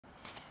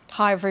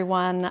Hi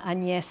everyone,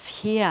 Agnes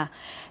here.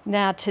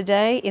 Now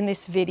today in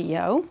this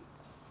video,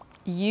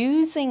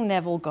 using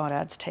Neville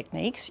Goddard's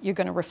techniques, you're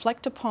going to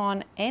reflect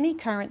upon any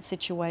current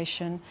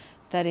situation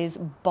that is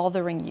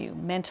bothering you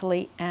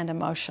mentally and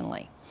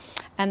emotionally,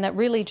 and that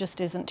really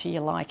just isn't to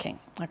your liking,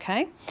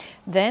 okay?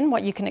 Then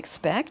what you can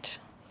expect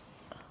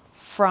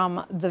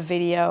from the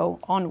video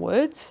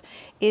onwards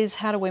is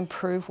how to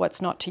improve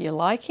what's not to your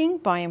liking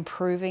by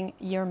improving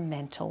your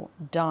mental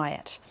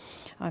diet,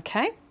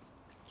 okay?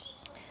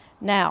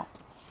 Now,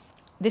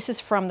 this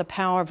is from The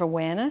Power of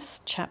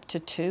Awareness, Chapter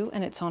 2,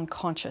 and it's on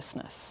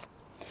consciousness.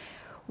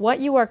 What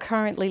you are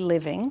currently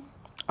living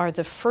are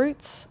the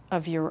fruits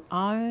of your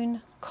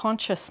own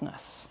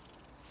consciousness.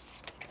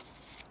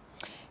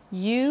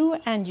 You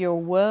and your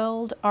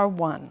world are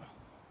one.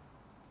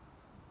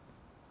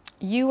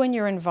 You and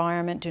your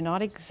environment do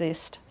not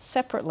exist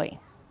separately.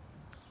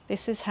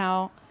 This is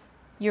how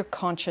your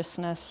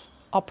consciousness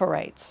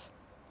operates.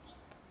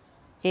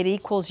 It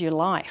equals your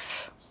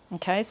life.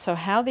 Okay, so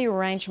how the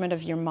arrangement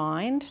of your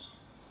mind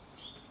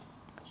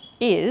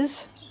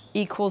is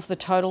equals the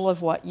total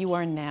of what you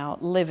are now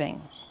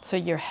living. So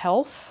your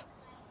health,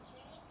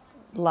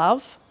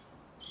 love,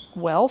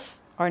 wealth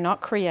are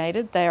not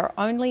created. They are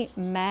only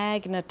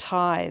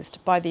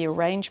magnetized by the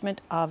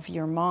arrangement of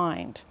your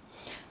mind.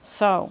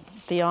 So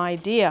the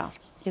idea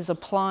is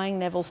applying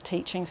Neville's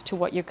teachings to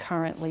what you're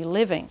currently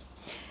living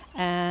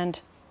and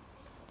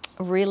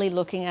really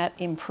looking at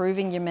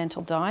improving your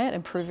mental diet,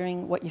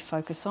 improving what you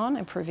focus on,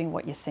 improving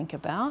what you think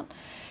about,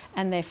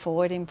 and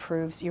therefore it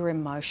improves your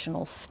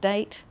emotional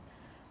state,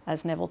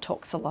 as Neville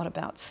talks a lot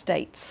about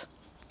states.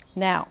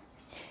 Now,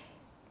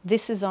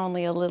 this is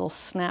only a little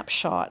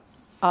snapshot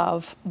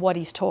of what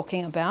he's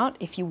talking about.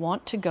 If you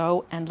want to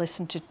go and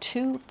listen to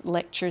 2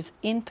 lectures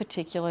in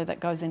particular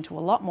that goes into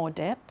a lot more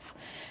depth,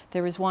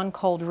 there is one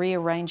called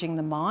Rearranging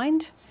the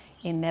Mind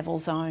in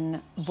Neville's own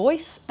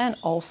voice, and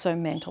also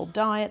Mental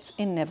Diets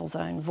in Neville's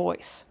own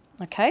voice.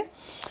 Okay,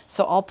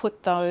 so I'll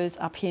put those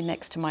up here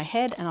next to my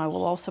head, and I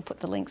will also put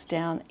the links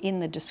down in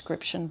the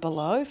description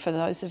below for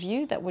those of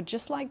you that would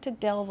just like to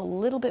delve a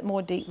little bit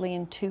more deeply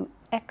into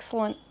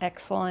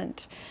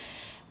excellent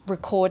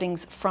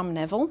recordings from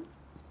Neville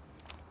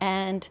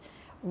and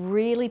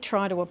really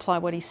try to apply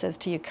what he says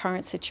to your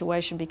current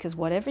situation, because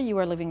whatever you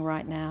are living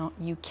right now,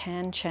 you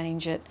can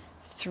change it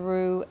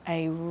through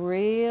a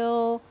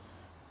real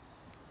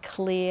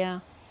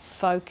clear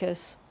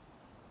focus,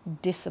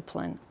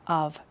 discipline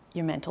of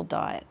your mental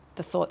diet,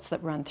 the thoughts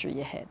that run through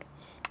your head.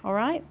 All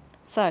right,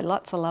 so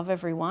lots of love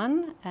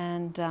everyone,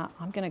 and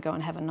I'm going to go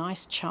and have a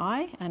nice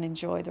chai and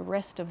enjoy the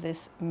rest of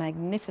this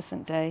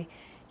magnificent day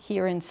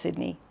here in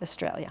Sydney,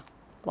 Australia.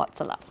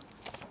 Lots of love.